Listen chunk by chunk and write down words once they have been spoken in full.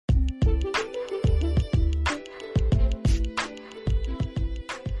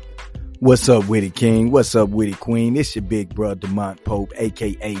What's up with it, King? What's up with it, Queen? It's your big bro, Demont Pope,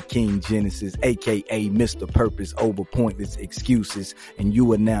 a.k.a. King Genesis, a.k.a. Mr. Purpose Over Pointless Excuses, and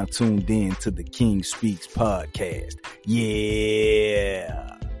you are now tuned in to the King Speaks podcast.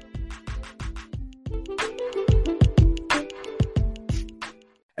 Yeah.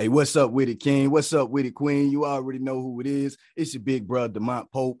 Hey, what's up with it, King? What's up with it, Queen? You already know who it is. It's your big brother,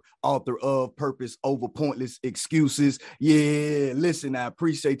 Demont Pope, author of Purpose Over Pointless Excuses. Yeah, listen, I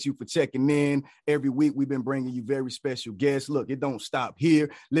appreciate you for checking in. Every week, we've been bringing you very special guests. Look, it don't stop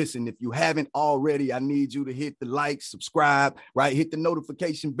here. Listen, if you haven't already, I need you to hit the like, subscribe, right? Hit the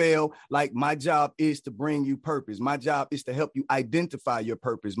notification bell. Like, my job is to bring you purpose. My job is to help you identify your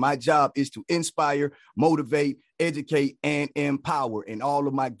purpose. My job is to inspire, motivate, educate, and empower. And all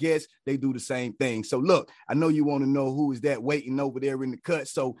of my guests, they do the same thing. So look, I know you want to know who is that waiting over there in the cut.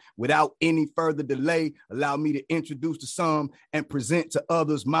 So without any further delay, allow me to introduce to some and present to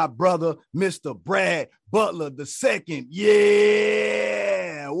others my brother, Mr. Brad Butler II.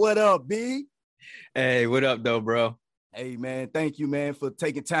 Yeah. What up, B? Hey, what up, though, bro? Hey, man, thank you, man, for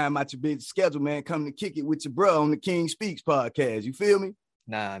taking time out your busy schedule, man, coming to kick it with your bro on the King Speaks podcast. You feel me?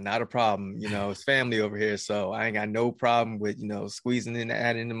 Nah, not a problem. You know, it's family over here, so I ain't got no problem with, squeezing in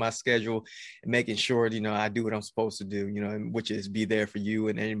that into my schedule and making sure, I do what I'm supposed to do, which is be there for you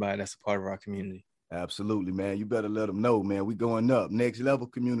and anybody that's a part of our community. Absolutely, man. You better let them know, man. We going up. Next level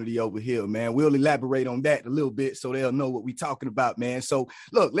community over here, man. We'll elaborate on that a little bit so they'll know what we talking about, man. So,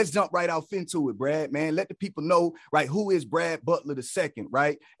 look, let's jump right off into it, Brad, man. Let the people know, right, who is Brad Butler II,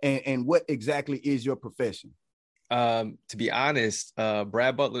 right, and what exactly is your profession? To be honest,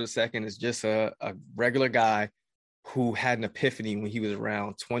 Brad Butler II is just a regular guy who had an epiphany when he was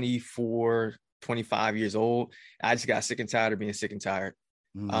around 24, 25 years old. I just got sick and tired of being sick and tired.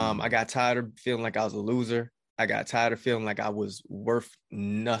 I got tired of feeling like I was a loser. I got tired of feeling like I was worth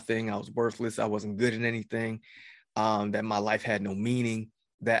nothing. I was worthless. I wasn't good at anything, that my life had no meaning,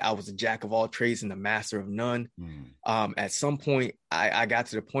 that I was a jack of all trades and the master of none. At some point, I got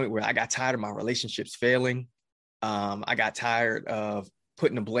to the point where I got tired of my relationships failing. I got tired of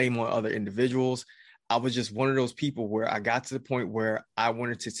putting the blame on other individuals. I was just one of those people where I got to the point where I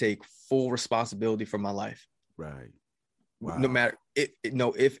wanted to take full responsibility for my life. Right. Wow. No matter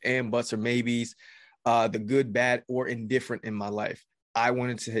no if, and, buts, or maybes, the good, bad, or indifferent in my life. I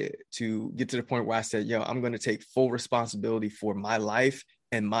wanted to get to the point where I said, I'm going to take full responsibility for my life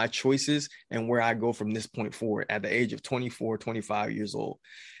and my choices and where I go from this point forward at the age of 24, 25 years old.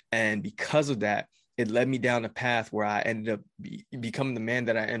 And because of that, it led me down a path where I ended up becoming the man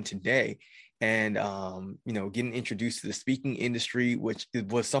that I am today. And, getting introduced to the speaking industry, which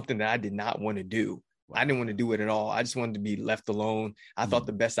was something that I did not want to do. Wow. I didn't want to do it at all. I just wanted to be left alone. I thought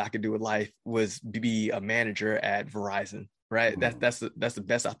the best I could do with life was be a manager at Verizon, right? That's the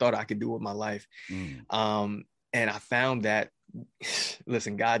best I thought I could do with my life. And I found that,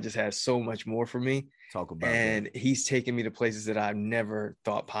 listen, God just has so much more for me. Talk about and that. He's taken me to places that I've never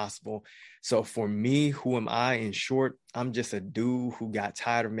thought possible. So for me, who am I? In short, I'm just a dude who got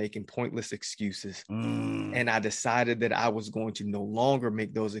tired of making pointless excuses. And I decided that I was going to no longer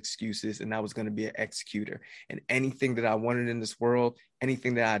make those excuses, and I was going to be an executor. And anything that I wanted in this world,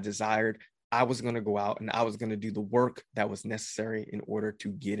 anything that I desired, I was going to go out and I was going to do the work that was necessary in order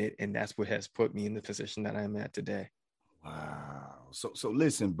to get it. And that's what has put me in the position that I'm at today. Wow. So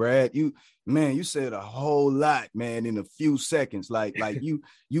listen, Brad, you said a whole lot, man, in a few seconds. Like you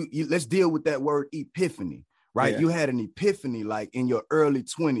let's deal with that word epiphany, right? Yeah. You had an epiphany like in your early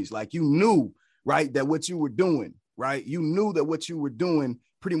 20s. Like you knew, right, that what you were doing, right? You knew that what you were doing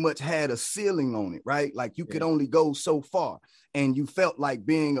pretty much had a ceiling on it, right? Like you could only go so far. And you felt like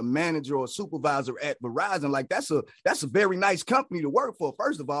being a manager or a supervisor at Verizon, like that's a very nice company to work for.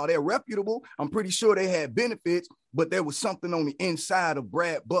 First of all, they're reputable. I'm pretty sure they had benefits, but there was something on the inside of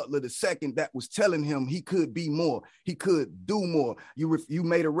Brad Butler II that was telling him he could be more. He could do more. You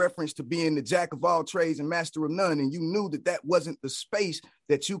made a reference to being the jack of all trades and master of none, and you knew that wasn't the space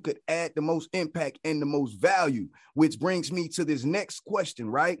that you could add the most impact and the most value, which brings me to this next question,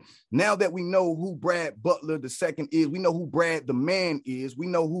 right? Now that we know who Brad Butler II is, we know who Brad the man is, we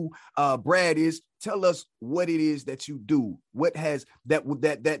know who Brad is. Tell us what it is that you do. What has that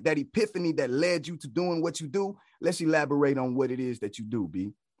epiphany that led you to doing what you do? Let's elaborate on what it is that you do,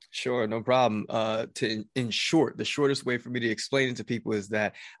 B. Sure, no problem. In short, the shortest way for me to explain it to people is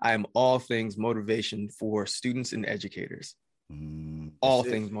that I am all things motivation for students and educators. All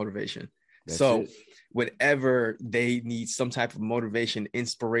things motivation. So whenever they need some type of motivation,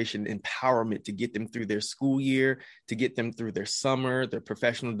 inspiration, empowerment to get them through their school year, to get them through their summer, their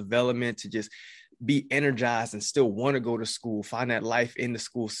professional development, to just be energized and still want to go to school, find that life in the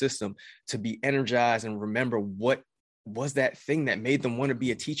school system, to be energized and remember what was that thing that made them want to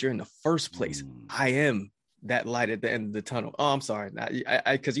be a teacher in the first place. I am that light at the end of the tunnel. Oh, I'm sorry.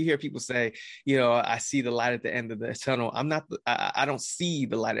 Because you hear people say, I see the light at the end of the tunnel. I don't see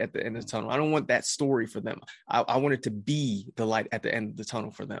the light at the end of the tunnel. I don't want that story for them. I want it to be the light at the end of the tunnel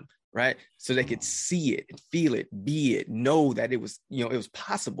for them, right? So they could see it, feel it, be it, know that it was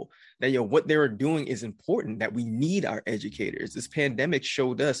possible, that, what they were doing is important, that we need our educators. This pandemic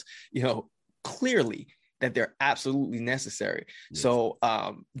showed us, clearly that they're absolutely necessary. Yes. So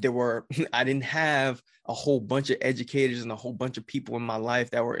I didn't have a whole bunch of educators and a whole bunch of people in my life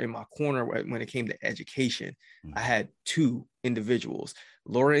that were in my corner when it came to education. Mm-hmm. I had two individuals,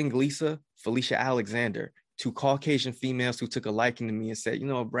 Laura Inglesa, Felicia Alexander, two Caucasian females who took a liking to me and said,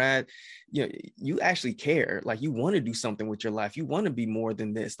 Brad, you actually care. Like, you want to do something with your life. You want to be more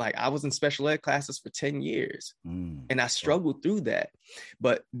than this. Like, I was in special ed classes for 10 years and I struggled through that.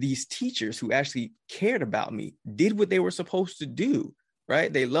 But these teachers who actually cared about me did what they were supposed to do,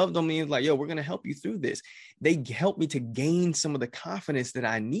 right? They loved on me and like, we're going to help you through this. They helped me to gain some of the confidence that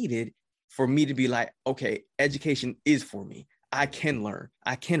I needed for me to be like, okay, education is for me. I can learn,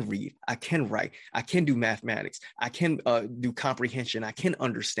 I can read, I can write, I can do mathematics, I can do comprehension, I can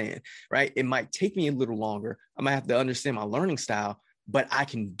understand, right? It might take me a little longer. I might have to understand my learning style, but I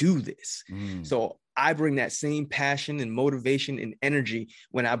can do this. So I bring that same passion and motivation and energy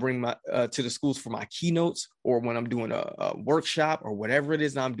when I bring my to the schools for my keynotes, or when I'm doing a workshop or whatever it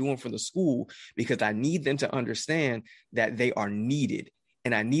is that I'm doing for the school, because I need them to understand that they are needed.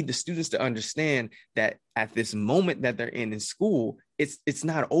 And I need the students to understand that at this moment that they're in school, it's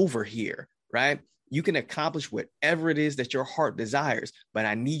not over here, right? You can accomplish whatever it is that your heart desires, but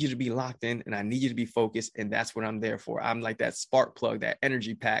I need you to be locked in and I need you to be focused. And that's what I'm there for. I'm like that spark plug, that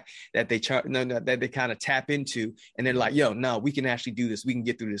energy pack that they kind of tap into. And they're like, no, we can actually do this. We can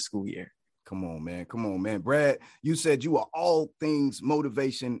get through this school year. Come on, man. Brad, you said you are all things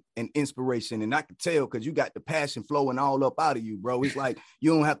motivation and inspiration. And I could tell, because you got the passion flowing all up out of you, bro. It's like,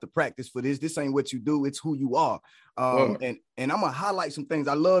 you don't have to practice for this. This ain't what you do. It's who you are. And I'm going to highlight some things.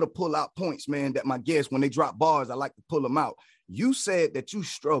 I love to pull out points, man, that my guests, when they drop bars, I like to pull them out. You said that you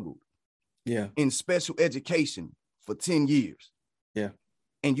struggled in special education for 10 years. Yeah.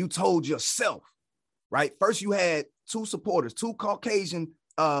 And you told yourself, right? First, you had two supporters, two Caucasian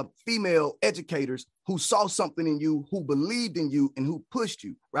female educators who saw something in you, who believed in you, and who pushed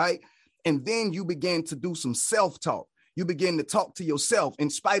you, right? And then you began to do some self-talk. You begin to talk to yourself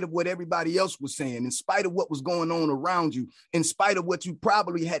in spite of what everybody else was saying, in spite of what was going on around you, in spite of what you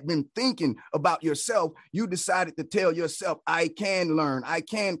probably had been thinking about yourself. You decided to tell yourself, I can learn, I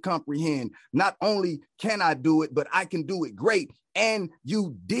can comprehend. Not only can I do it, but I can do it great. And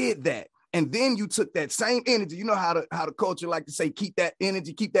you did that. And then you took that same energy. You know how the culture like to say, keep that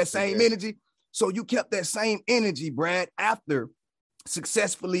energy, keep that same energy. So you kept that same energy, Brad, after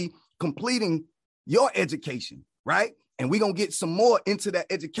successfully completing your education, right? And we're going to get some more into that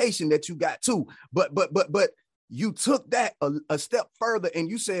education that you got too. But you took that a step further and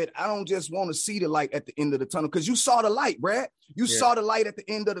you said, I don't just want to see the light at the end of the tunnel, because you saw the light, Brad. You saw the light at the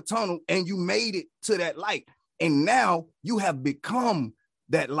end of the tunnel and you made it to that light. And now you have become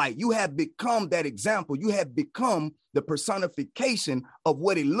that light. You have become that example. You have become the personification of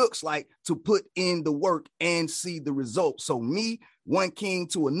what it looks like to put in the work and see the results. So me, one king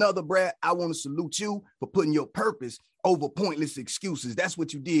to another, Brad, I want to salute you for putting your purpose over pointless excuses. That's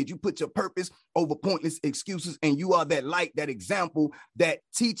what you did. You put your purpose over pointless excuses, and you are that light, that example that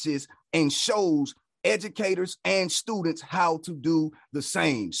teaches and shows educators and students how to do the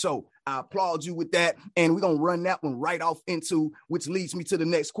same. So I applaud you with that. And we're going to run that one right off into, which leads me to the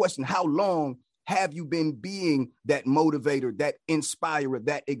next question. How long have you been being that motivator, that inspirer,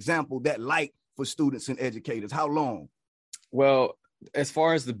 that example, that light for students and educators? How long? Well, as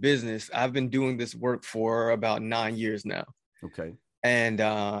far as the business, I've been doing this work for about 9 years now. Okay. And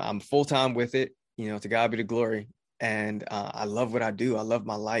I'm full-time with it, to God be the glory. And I love what I do. I love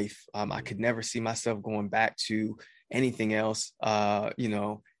my life. I could never see myself going back to anything else.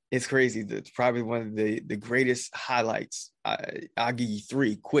 It's crazy. It's probably one of the greatest highlights. I'll give you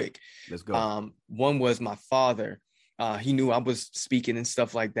three quick. Let's go. One was my father. He knew I was speaking and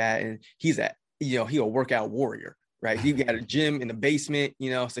stuff like that. And he's he a workout warrior, right? He got a gym in the basement,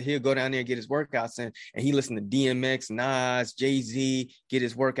 so he'll go down there and get his workouts in, and he listened to DMX, Nas, Jay-Z, get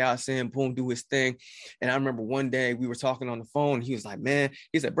his workouts in, boom, do his thing. And I remember one day we were talking on the phone. He was like, man,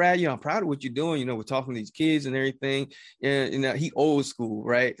 he said, Brad, I'm proud of what you're doing. We're talking to these kids and everything. And, he old school,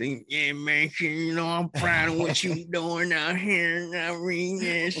 right? Yeah, man, I'm proud of what you're doing out here.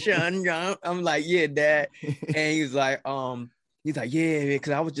 Son. I'm like, yeah, Dad. And he was like, yeah,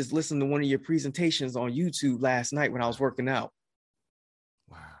 because I was just listening to one of your presentations on YouTube last night when I was working out.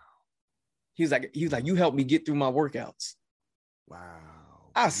 Wow. He was like, you helped me get through my workouts. Wow.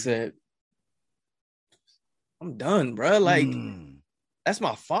 I said, I'm done, bro. Like, that's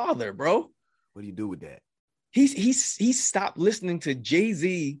my father, bro. What do you do with that? He stopped listening to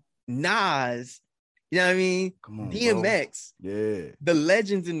Jay-Z, Nas, you know what I mean? Come on, DMX, bro. Yeah, the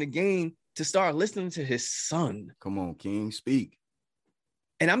legends in the game, to start listening to his son. Come on, King, speak.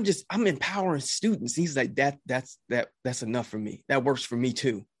 And I'm empowering students. He's like, that's enough for me. That works for me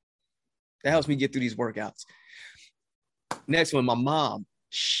too. That helps me get through these workouts. Next one, my mom.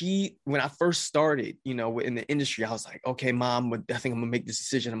 When I first started, in the industry, I was like, okay, Mom, I think I'm gonna make this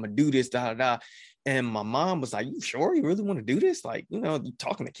decision. I'm gonna do this, da. And my mom was like, you sure you really want to do this? Like,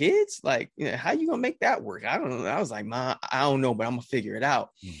 talking to kids, like, how you gonna make that work? I don't know. I was like, Mom, I don't know, but I'm gonna figure it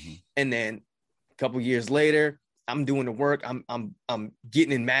out. Mm-hmm. And then a couple of years later, I'm doing the work. I'm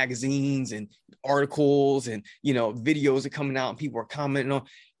getting in magazines and articles, and videos are coming out and people are commenting on.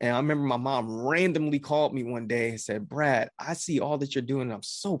 And I remember my mom randomly called me one day and said, Brad, I see all that you're doing, and I'm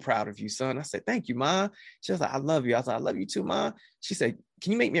so proud of you, son. I said, thank you, Mom. She was like, I love you. I was like, I love you too, Mom. She said,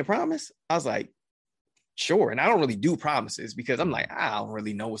 can you make me a promise? I was like, sure. And I don't really do promises because I'm like, I don't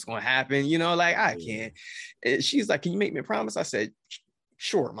really know what's going to happen. I can't. And she's like, can you make me a promise? I said,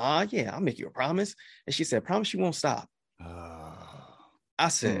 sure, Ma. Yeah, I'll make you a promise. And she said, promise you won't stop. I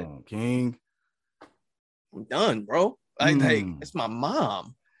said, King, I'm done, bro. Like, it's my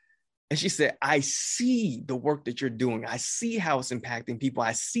mom. And she said, I see the work that you're doing. I see how it's impacting people.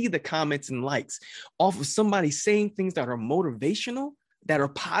 I see the comments and likes off of somebody saying things that are motivational, that are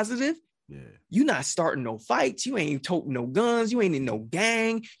positive. Yeah. You're not starting no fights. You ain't toting no guns. You ain't in no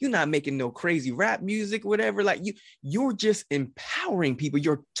gang. You're not making no crazy rap music, whatever. Like, you're just empowering people.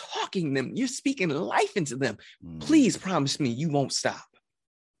 You're talking them. You're speaking life into them. Please promise me you won't stop.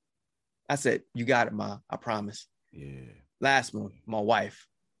 I said, you got it, Ma. I promise. Yeah. Last one, my wife.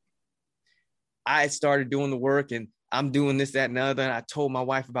 I started doing the work, and I'm doing this, that, and the other. And I told my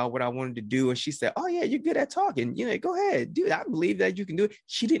wife about what I wanted to do. And she said, oh, yeah, you're good at talking. Go ahead, dude. I believe that you can do it.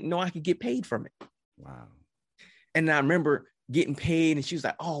 She didn't know I could get paid from it. Wow. And I remember getting paid, and she was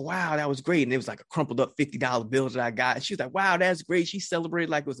like, oh, wow, that was great. And it was like a crumpled up $50 bill that I got. And she was like, wow, that's great. She celebrated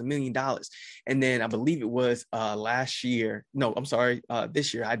like it was $1 million. And then I believe it was this year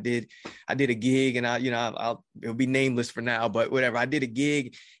I did a gig, and it'll be nameless for now, but whatever. I did a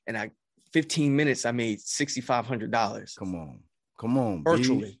gig, and 15 minutes, I made $6,500. Come on.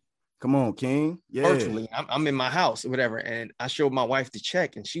 Virtually. B. Come on, King. Yeah. Virtually. I'm in my house or whatever. And I showed my wife the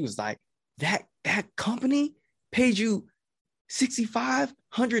check, and she was like, that company paid you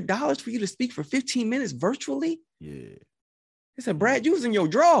 $6,500 for you to speak for 15 minutes virtually? Yeah. I said, Brad, you was in your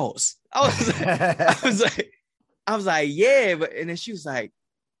drawers. I was like, yeah. And then she was like,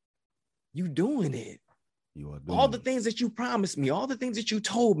 you doing it. You are doing all the things that you promised me, all the things that you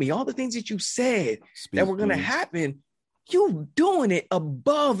told me, all the things that you said that were going to happen. You doing it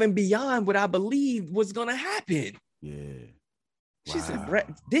above and beyond what I believed was going to happen. Yeah. She said,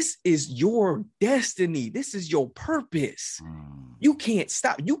 Brad, this is your destiny. This is your purpose. You can't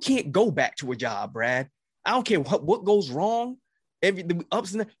stop. You can't go back to a job, Brad. I don't care what goes wrong. The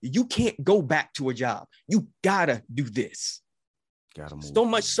ups and downs, you can't go back to a job. You gotta do this. Gotta move. So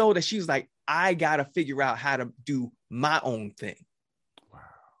much so that she was like, I gotta figure out how to do my own thing. Wow.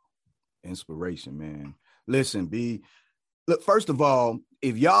 Inspiration, man. Listen, B. Look, first of all,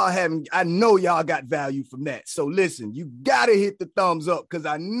 if y'all haven't, I know y'all got value from that. So listen, you gotta hit the thumbs up, because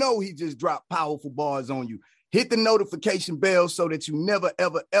I know he just dropped powerful bars on you. Hit the notification bell so that you never,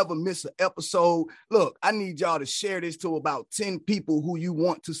 ever, ever miss an episode. Look, I need y'all to share this to about 10 people who you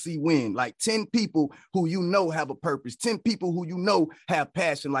want to see win, like 10 people who you know have a purpose, 10 people who you know have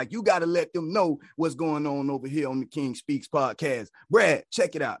passion. Like, you got to let them know what's going on over here on the King Speaks podcast. Brad,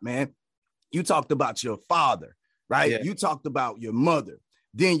 check it out, man. You talked about your father, right? Yeah. You talked about your mother.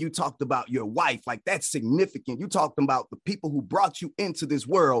 Then you talked about your wife. Like, that's significant. You talked about the people who brought you into this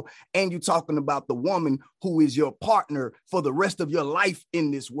world, and you talking about the woman who is your partner for the rest of your life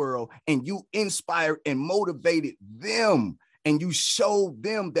in this world. And you inspired and motivated them, and you showed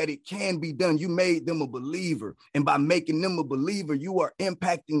them that it can be done. You made them a believer. And by making them a believer, you are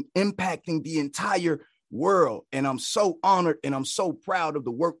impacting the entire world. And I'm so honored and I'm so proud of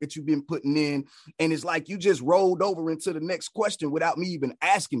the work that you've been putting in. And it's like you just rolled over into the next question without me even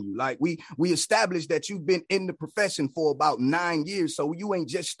asking you. Like we established that you've been in the profession for about 9 years. So you ain't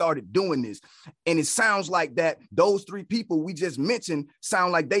just started doing this. And it sounds like that those 3 people we just mentioned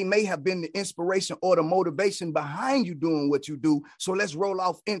sound like they may have been the inspiration or the motivation behind you doing what you do. So let's roll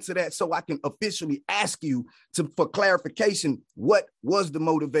off into that so I can officially ask you for clarification, what was the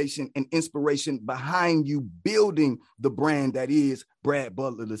motivation and inspiration behind you building the brand that is Brad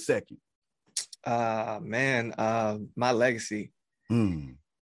Butler II? My legacy.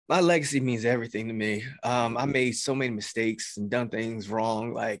 My legacy means everything to me. I made so many mistakes and done things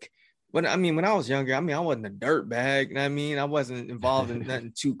wrong. Like, when I was younger, I wasn't a dirt bag. You know what I mean? I wasn't involved in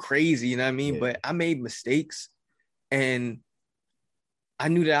nothing too crazy. You know what I mean? Yeah. But I made mistakes, and I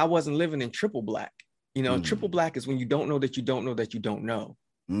knew that I wasn't living in triple black. You know, triple black is when you don't know that you don't know that you don't know.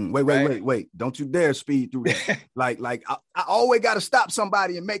 Wait. Don't you dare speed through that. like I always got to stop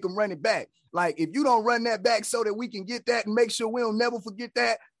somebody and make them run it back. Like, if you don't run that back so that we can get that and make sure we don't never forget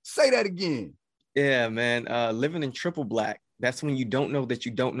that, say that again. Yeah, man. Living in triple black, that's when you don't know that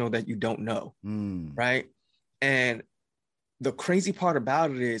you don't know that you don't know. Right. And the crazy part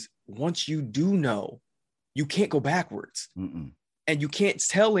about it is, once you do know, you can't go backwards. And you can't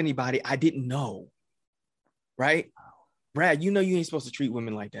tell anybody, I didn't know. Right? Brad, you know you ain't supposed to treat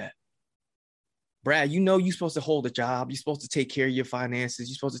women like that. Brad, you know you're supposed to hold a job. You're supposed to take care of your finances.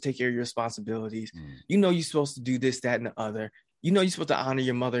 You're supposed to take care of your responsibilities. You know you're supposed to do this, that, and the other. You know you're supposed to honor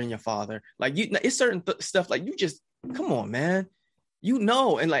your mother and your father. Like, it's certain stuff like you just, come on, man. You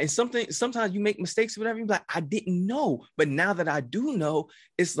know, and like sometimes you make mistakes or whatever. You're like, I didn't know. But now that I do know,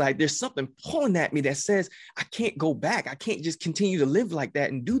 it's like there's something pulling at me that says I can't go back. I can't just continue to live like that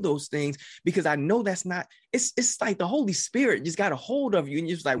and do those things, because I know that's not, it's like the Holy Spirit just got a hold of you. And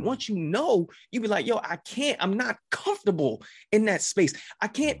you're just like, once you know, you be like, yo, I'm not comfortable in that space. I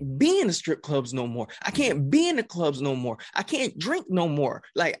can't be in the strip clubs no more. I can't be in the clubs no more. I can't drink no more.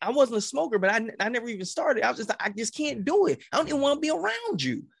 Like, I wasn't a smoker, but I never even started. I just can't do it. I don't even want to be around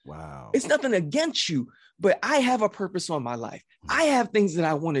you. Wow. It's nothing against you, but I have a purpose on my life. I have things that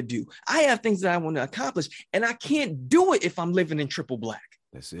I want to do. I have things that I want to accomplish, and I can't do it if I'm living in triple black.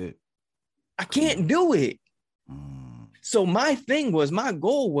 That's it. I can't do it. So my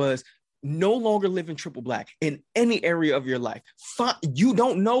goal was no longer live in triple black in any area of your life. You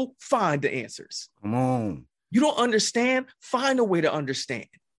don't know, find the answers. Come on. You don't understand, find a way to understand.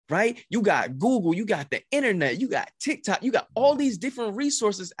 Right? You got Google, you got the internet, you got TikTok, you got all these different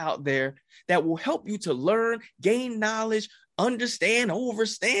resources out there that will help you to learn, gain knowledge, understand,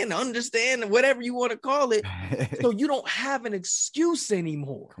 understand, whatever you want to call it. So you don't have an excuse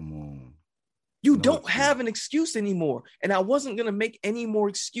anymore. Come on. You don't have an excuse anymore. And I wasn't going to make any more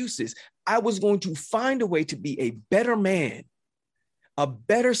excuses. I was going to find a way to be a better man, a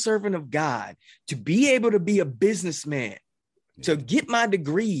better servant of God, to be able to be a businessman, to get my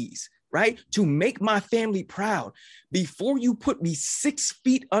degrees, right? To make my family proud. Before you put me 6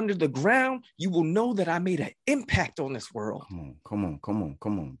 feet under the ground, you will know that I made an impact on this world. Come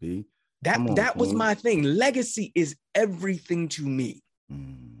on, B. That was my thing. Legacy is everything to me.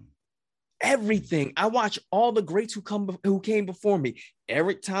 Everything. I watch all the greats who came before me.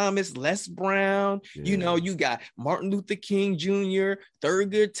 Eric Thomas, Les Brown, you know, you got Martin Luther King Jr.,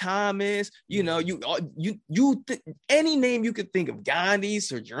 Thurgood Thomas, you know, any name you could think of, Gandhi,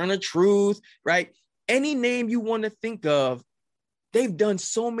 Sojourner Truth, right? Any name you want to think of, they've done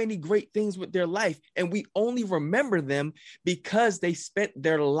so many great things with their life, and we only remember them because they spent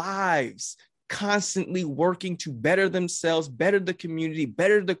their lives constantly working to better themselves, better the community,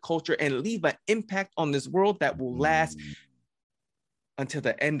 better the culture, and leave an impact on this world that will last until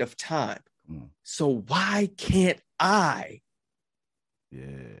the end of time. So why can't I? Yeah.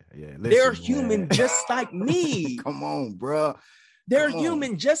 Listen, they're human just like me. Come on, bro. They're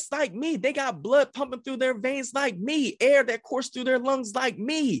human just like me. They got blood pumping through their veins like me, air that coursed through their lungs like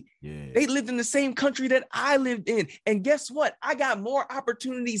me. Yeah. They lived in the same country that I lived in. And guess what? I got more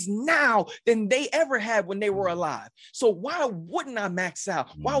opportunities now than they ever had when they were alive. So why wouldn't I max out?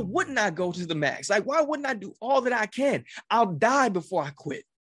 Why wouldn't I go to the max? Like, why wouldn't I do all that I can? I'll die before I quit.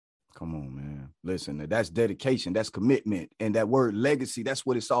 Come on, man. Listen, that's dedication. That's commitment. And that word legacy, that's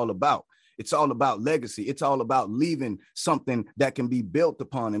what it's all about. It's all about legacy. It's all about leaving something that can be built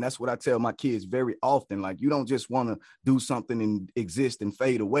upon. And that's what I tell my kids very often. Like, you don't just want to do something and exist and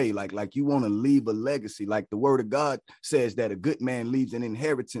fade away. Like you want to leave a legacy. Like the word of God says that a good man leaves an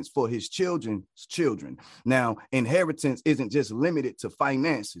inheritance for his children's children. Now, inheritance isn't just limited to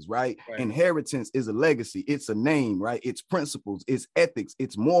finances, right? Inheritance is a legacy. It's a name, right? It's principles, it's ethics,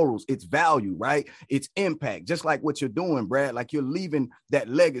 it's morals, it's value, right? It's impact. Just like what you're doing, Brad, like you're leaving that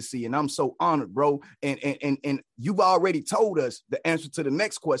legacy. And I'm so honored, bro. And you've already told us the answer to the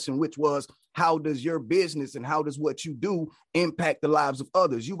next question, which was, how does your business and how does what you do impact the lives of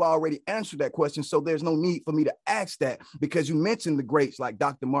others? You've already answered that question. So there's no need for me to ask that, because you mentioned the greats like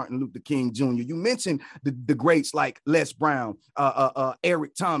Dr. Martin Luther King Jr. You mentioned the greats like Les Brown,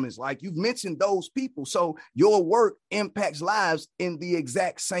 Eric Thomas, like you've mentioned those people. So your work impacts lives in the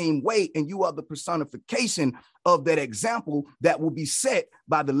exact same way. And you are the personification of that example that will be set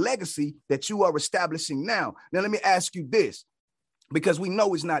by the legacy that you are establishing now. Now, let me ask you this, because we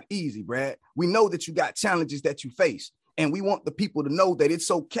know it's not easy, Brad. We know that you got challenges that you face, and we want the people to know that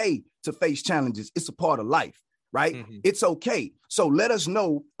it's okay to face challenges. It's a part of life, right? Mm-hmm. It's okay. So let us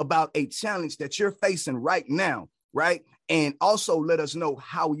know about a challenge that you're facing right now, right? And also let us know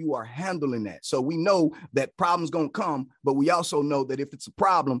how you are handling that. So we know that problems going to come, but we also know that if it's a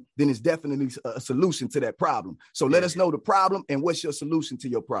problem, then it's definitely a solution to that problem. So let us know the problem and what's your solution to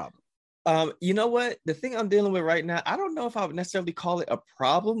your problem. You know what? The thing I'm dealing with right now, I don't know if I would necessarily call it a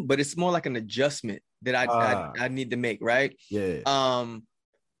problem, but it's more like an adjustment that I need to make, right? Yeah. I'm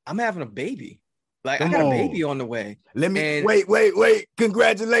having a baby. Like, I got a baby on the way. Let me wait.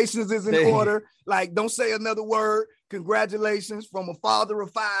 Congratulations is in order. Like, don't say another word. Congratulations from a father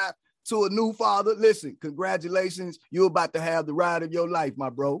of 5 to a new father. Listen, congratulations. You're about to have the ride of your life, my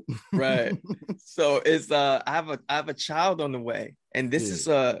bro. Right. So it's I have a child on the way, and this is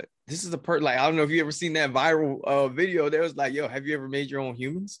a like, I don't know if you ever seen that viral video. There was like, yo, have you ever made your own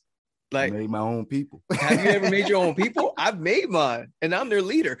humans? Like, I made my own people. Have you ever made your own people? I've made mine, and I'm their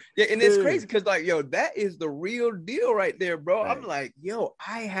leader. Yeah, and it's crazy because, like, yo, that is the real deal right there, bro. Right. I'm like, yo,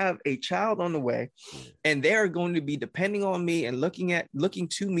 I have a child on the way, and they are going to be depending on me and looking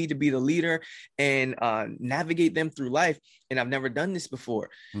to me to be the leader and navigate them through life. And I've never done this before,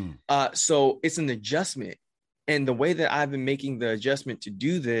 so it's an adjustment. And the way that I've been making the adjustment to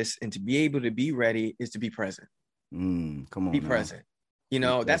do this and to be able to be ready is to be present. Come on, be present. You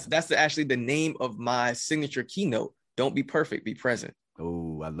know, that's actually the name of my signature keynote. Don't be perfect, be present.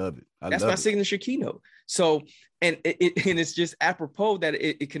 Oh, I love it. That's my signature keynote. So, and it's just apropos that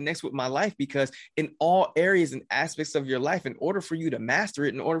it connects with my life, because in all areas and aspects of your life, in order for you to master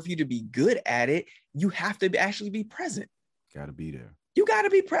it, in order for you to be good at it, you have to actually be present. Got to be there. You got to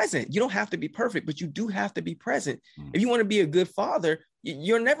be present. You don't have to be perfect, but you do have to be present. If you want to be a good father,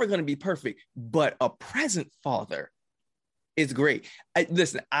 you're never going to be perfect, but a present father is great.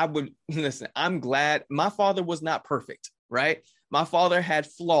 I'm glad my father was not perfect, right? My father had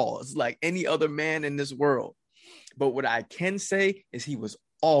flaws like any other man in this world. But what I can say is he was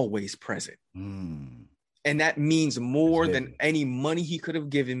always present. And that means more than any money he could have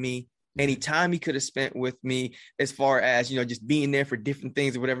given me, any time he could have spent with me, as far as, you know, just being there for different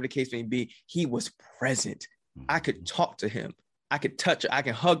things or whatever the case may be. He was present. I could talk to him. I could touch, I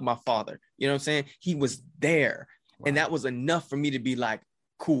can hug my father. You know what I'm saying? He was there. Wow. And that was enough for me to be like,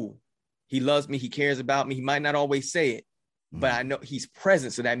 cool. He loves me. He cares about me. He might not always say it, but I know he's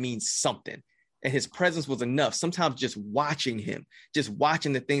present. So that means something. And his presence was enough. Sometimes just watching him, just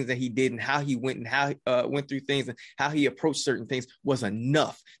watching the things that he did and how he went and how he went through things and how he approached certain things was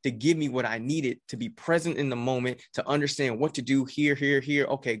enough to give me what I needed to be present in the moment, to understand what to do here.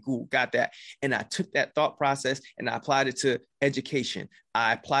 Okay, cool, got that. And I took that thought process and I applied it to education.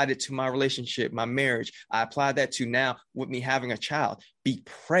 I applied it to my relationship, my marriage. I applied that to now with me having a child. Be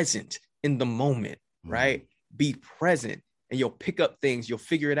present in the moment, right? Be present. And you'll pick up things, you'll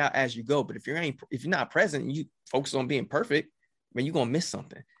figure it out as you go. But if you're not present and you focus on being perfect, man, you're gonna miss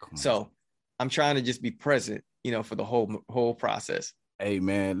something. So I'm trying to just be present, you know, for the whole process. Hey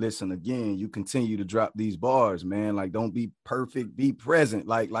man, listen, again, you continue to drop these bars, man. Like, don't be perfect, be present.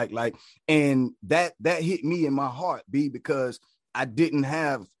 Like, and that hit me in my heart, B, because I didn't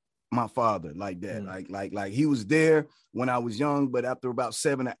have my father like that. Like he was there when I was young, but after about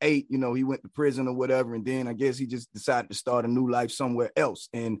 7 or 8, you know, he went to prison or whatever. And then I guess he just decided to start a new life somewhere else.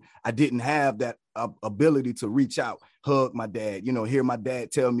 And I didn't have that ability to reach out, hug my dad, hear my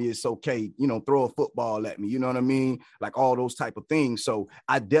dad tell me it's okay, throw a football at me, you know what I mean? Like all those type of things. So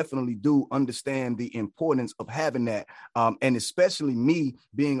I definitely do understand the importance of having that. And especially me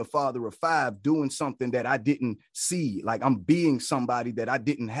being a father of 5, doing something that I didn't see, like I'm being somebody that I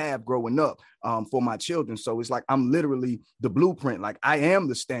didn't have growing up for my children. So it's like, I'm literally the blueprint. Like I am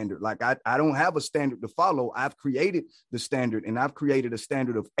the standard. Like I don't have a standard to follow. I've created the standard, and I've created a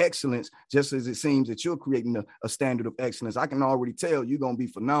standard of excellence, just as it seems that you're creating a standard of excellence. I can already tell you're going to be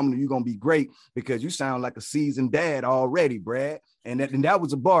phenomenal. You're going to be great because you sound like a seasoned dad already, Brad. And that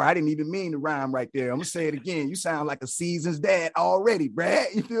was a bar. I didn't even mean to rhyme right there. I'm going to say it again. You sound like a seasoned dad already, Brad.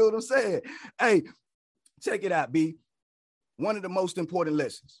 You feel what I'm saying? Hey, check it out, B. One of the most important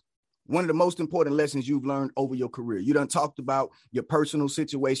lessons you've learned over your career. You done talked about your personal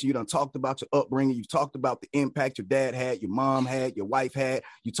situation. You done talked about your upbringing. You talked about the impact your dad had, your mom had, your wife had.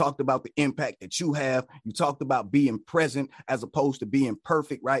 You talked about the impact that you have. You talked about being present as opposed to being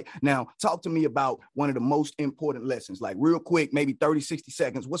perfect, right? Now, talk to me about one of the most important lessons, like real quick, maybe 30, 60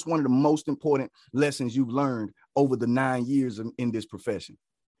 seconds. What's one of the most important lessons you've learned over the 9 years in this profession?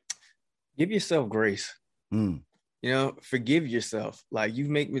 Give yourself grace. Forgive yourself. Like you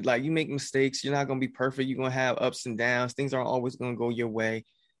make mistakes. You're not going to be perfect. You're going to have ups and downs. Things aren't always going to go your way,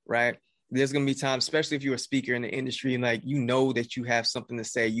 right? There's going to be times, especially if you're a speaker in the industry, and like, that you have something to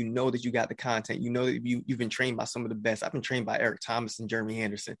say, that you got the content, that you've been trained by some of the best. I've been trained by Eric Thomas and Jeremy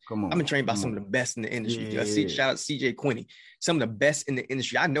Anderson. I've been trained by some of the best in the industry. Yeah. Shout out CJ Quinney, some of the best in the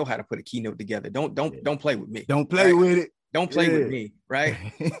industry. I know how to put a keynote together. Don't play with me. Don't play with it. Don't play with me, right?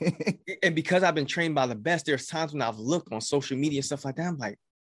 And because I've been trained by the best, there's times when I've looked on social media and stuff like that. I'm like,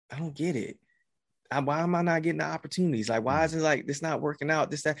 I don't get it. Why am I not getting the opportunities? Like, why is it like this not working out?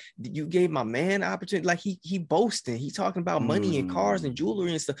 This, that you gave my man opportunity. Like he boasting. He talking about money and cars and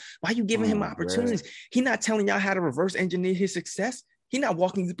jewelry and stuff. Why are you giving him opportunities? He not telling y'all how to reverse engineer his success. He not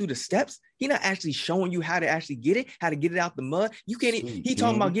walking you through the steps. He not actually showing you how to actually get it out the mud. You can't. He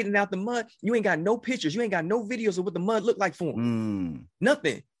talking about getting out the mud. You ain't got no pictures. You ain't got no videos of what the mud looked like for him.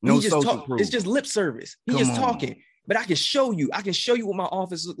 Nothing. No, he just talk. It's just lip service. He just talking. But I can show you what my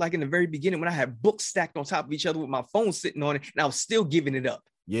office looked like in the very beginning when I had books stacked on top of each other with my phone sitting on it, and I was still giving it up.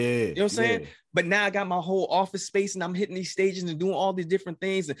 Yeah. You know what I'm saying? But now I got my whole office space and I'm hitting these stages and doing all these different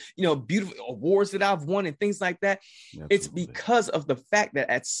things and, beautiful awards that I've won and things like that. Absolutely. It's because of the fact that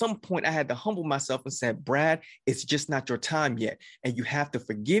at some point I had to humble myself and said, Brad, it's just not your time yet. And you have to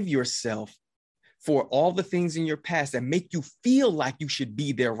forgive yourself for all the things in your past that make you feel like you should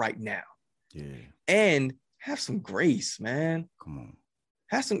be there right now. Yeah. And have some grace, man. Come on.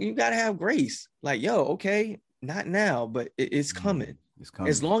 You got to have grace. Like, okay, not now, but it's coming. It's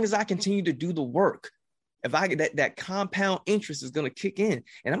coming. As long as I continue to do the work, if I get that compound interest is going to kick in,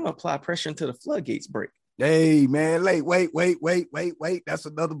 and I'm going to apply pressure until the floodgates break. Hey, man, wait. That's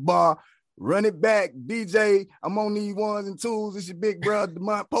another bar. Run it back, DJ. I'm on these ones and twos. It's your big brother,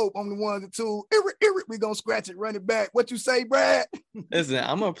 Demont Pope, on the ones and twos. We gonna scratch it, run it back. What you say, Brad? Listen,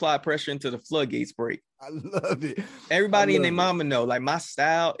 I'm gonna apply pressure until the floodgates break. I love it. Everybody and their mama know, like, my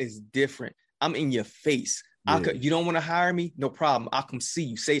style is different. I'm in your face. Yeah. You don't want to hire me? No problem. I'll come see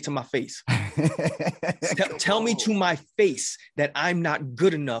you. Say it to my face. Tell me to my face that I'm not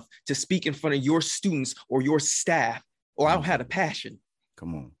good enough to speak in front of your students or your staff, or I don't have a passion.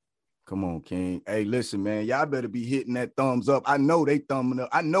 Come on, King. Hey, listen, man, y'all better be hitting that thumbs up. I know they thumbing up.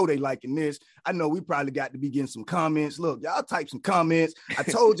 I know they liking this. I know we probably got to be getting some comments. Look, y'all type some comments. I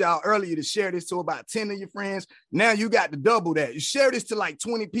told y'all earlier to share this to about 10 of your friends. Now you got to double that. You share this to like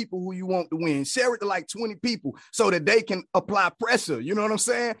 20 people who you want to win. Share it to like 20 people so that they can apply pressure. You know what I'm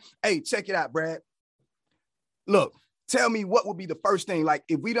saying? Hey, check it out, Brad. Look. Tell me what would be the first thing, like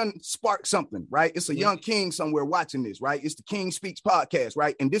if we done spark something, right? It's a young king somewhere watching this, right? It's the King Speaks podcast,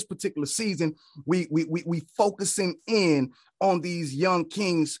 right? In this particular season, we focusing in on these young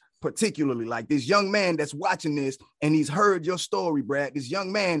kings, particularly like this young man that's watching this and he's heard your story, Brad. This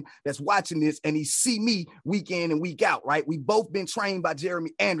young man that's watching this and he see me week in and week out, right? We both been trained by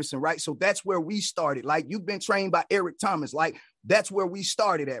Jeremy Anderson, right? So that's where we started. Like you've been trained by Eric Thomas, like that's where we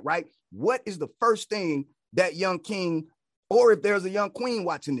started at, right? What is the first thing that young king, or if there's a young queen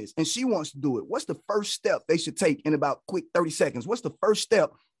watching this and she wants to do it, what's the first step they should take in about quick 30 seconds? What's the first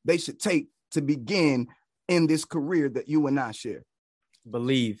step they should take to begin in this career that you and I share?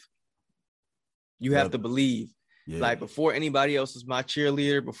 Believe. You have to believe. Yeah. Like before anybody else was my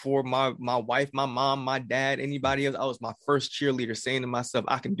cheerleader, before my wife, my mom, my dad, anybody else, I was my first cheerleader saying to myself,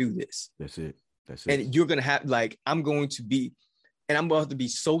 I can do this. That's it. And you're going to have, like, I'm going to be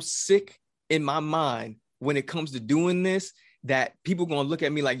so sick in my mind when it comes to doing this that people going to look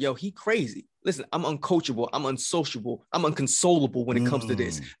at me like, yo, he crazy. Listen, I'm uncoachable. I'm unsociable. I'm unconsolable when it comes to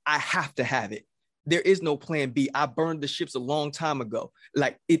this. I have to have it. There is no plan B. I burned the ships a long time ago.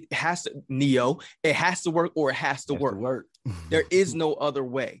 Like, it has to, Neo, it has to work or it has to work. There is no other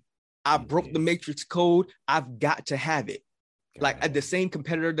way. I broke the matrix code. I've got to have it. Like, the same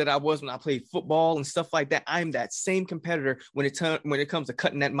competitor that I was when I played football and stuff like that. I'm that same competitor when it comes to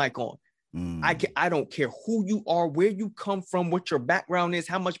cutting that mic on. I don't care who you are, where you come from, what your background is,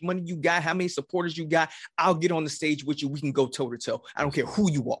 how much money you got, how many supporters you got. I'll get on the stage with you. We can go toe to toe. I don't care who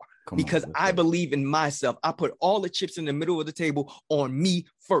you are, because I believe in myself. I put all the chips in the middle of the table on me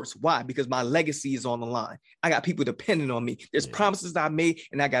first. Why? Because my legacy is on the line. I got people depending on me. There's promises I made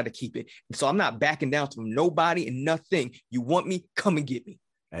and I got to keep it. So I'm not backing down from nobody and nothing. You want me? Come and get me.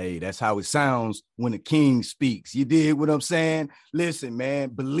 Hey, that's how it sounds when the king speaks. You dig what I'm saying? Listen,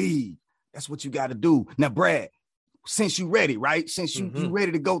 man, believe. That's what you got to do. Now, Brad, since you ready, right? Since you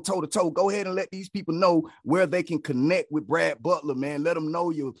ready to go toe to toe, go ahead and let these people know where they can connect with Brad Butler, man. Let them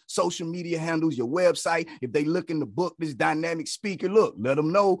know your social media handles, your website. If they looking to book this dynamic speaker, look, let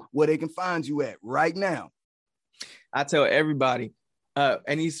them know where they can find you at right now. I tell everybody,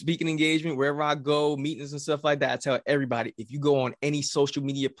 any speaking engagement, wherever I go, meetings and stuff like that, I tell everybody, if you go on any social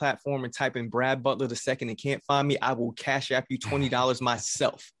media platform and type in Brad Butler II and can't find me, I will cash app you $20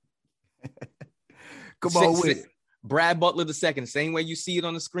 myself. Come on with it. Brad Butler II, same way you see it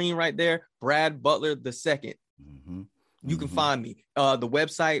on the screen right there. Brad Butler II. You can find me. The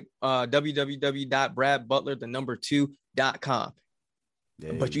website, www.bradbutler2.com.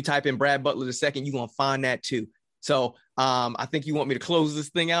 But you type in Brad Butler II, you're gonna find that too. So I think you want me to close this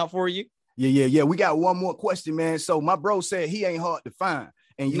thing out for you. Yeah. We got one more question, man. So my bro said he ain't hard to find.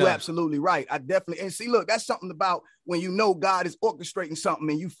 And you're absolutely right. I definitely, and see, look, that's something about when you know God is orchestrating something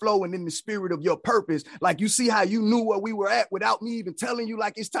and you flowing in the spirit of your purpose. Like, you see how you knew where we were at without me even telling you,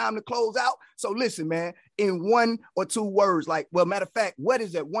 like, it's time to close out. So listen, man, in 1 or 2 words, like, well, matter of fact, what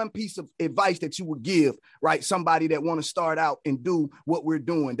is that one piece of advice that you would give, right? Somebody that want to start out and do what we're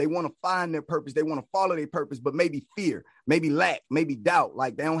doing. They want to find their purpose. They want to follow their purpose, but maybe fear, maybe lack, maybe doubt.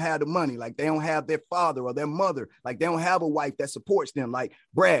 Like, they don't have the money, like they don't have their father or their mother, like they don't have a wife that supports them. Like,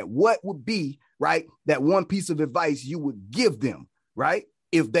 Brad, what would be, right, that one piece of advice you would give them, right,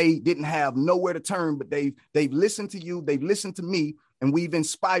 if they didn't have nowhere to turn, but they've listened to you, they've listened to me, and we've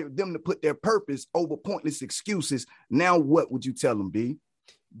inspired them to put their purpose over pointless excuses. Now, what would you tell them, B?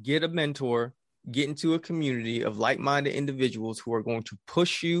 Get a mentor, get into a community of like-minded individuals who are going to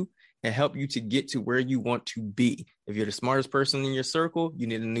push you and help you to get to where you want to be. If you're the smartest person in your circle, you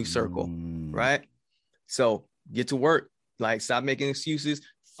need a new circle, right? So get to work. Like, stop making excuses.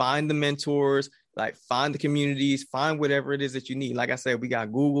 Find the mentors, like, find the communities, find whatever it is that you need. Like I said, we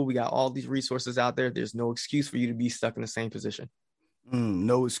got Google, we got all these resources out there. There's no excuse for you to be stuck in the same position.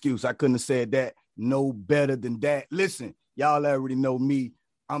 No excuse. I couldn't have said that no better than that. Listen, y'all already know me.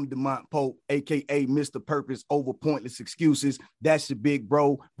 I'm DeMont Pope, a.k.a. Mr. Purpose over pointless excuses. That's your big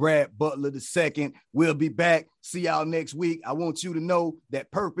bro, Brad Butler II. We'll be back. See y'all next week. I want you to know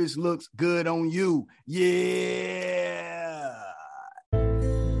that purpose looks good on you. Yeah.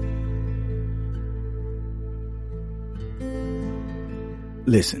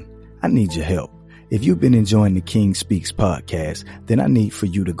 Listen, I need your help. If you've been enjoying the King Speaks podcast, then I need for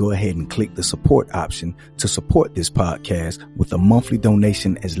you to go ahead and click the support option to support this podcast with a monthly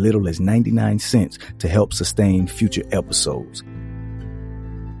donation as little as 99 cents to help sustain future episodes.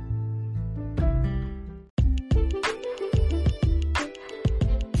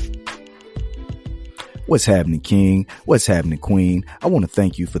 What's happening, King? What's happening, Queen? I want to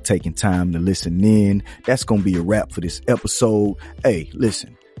thank you for taking time to listen in. That's going to be a wrap for this episode. Hey,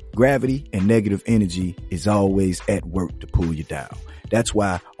 listen, gravity and negative energy is always at work to pull you down. That's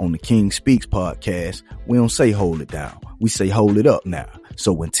why on the King Speaks podcast, we don't say hold it down. We say hold it up now.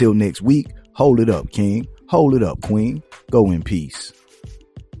 So until next week, hold it up, King. Hold it up, Queen. Go in peace.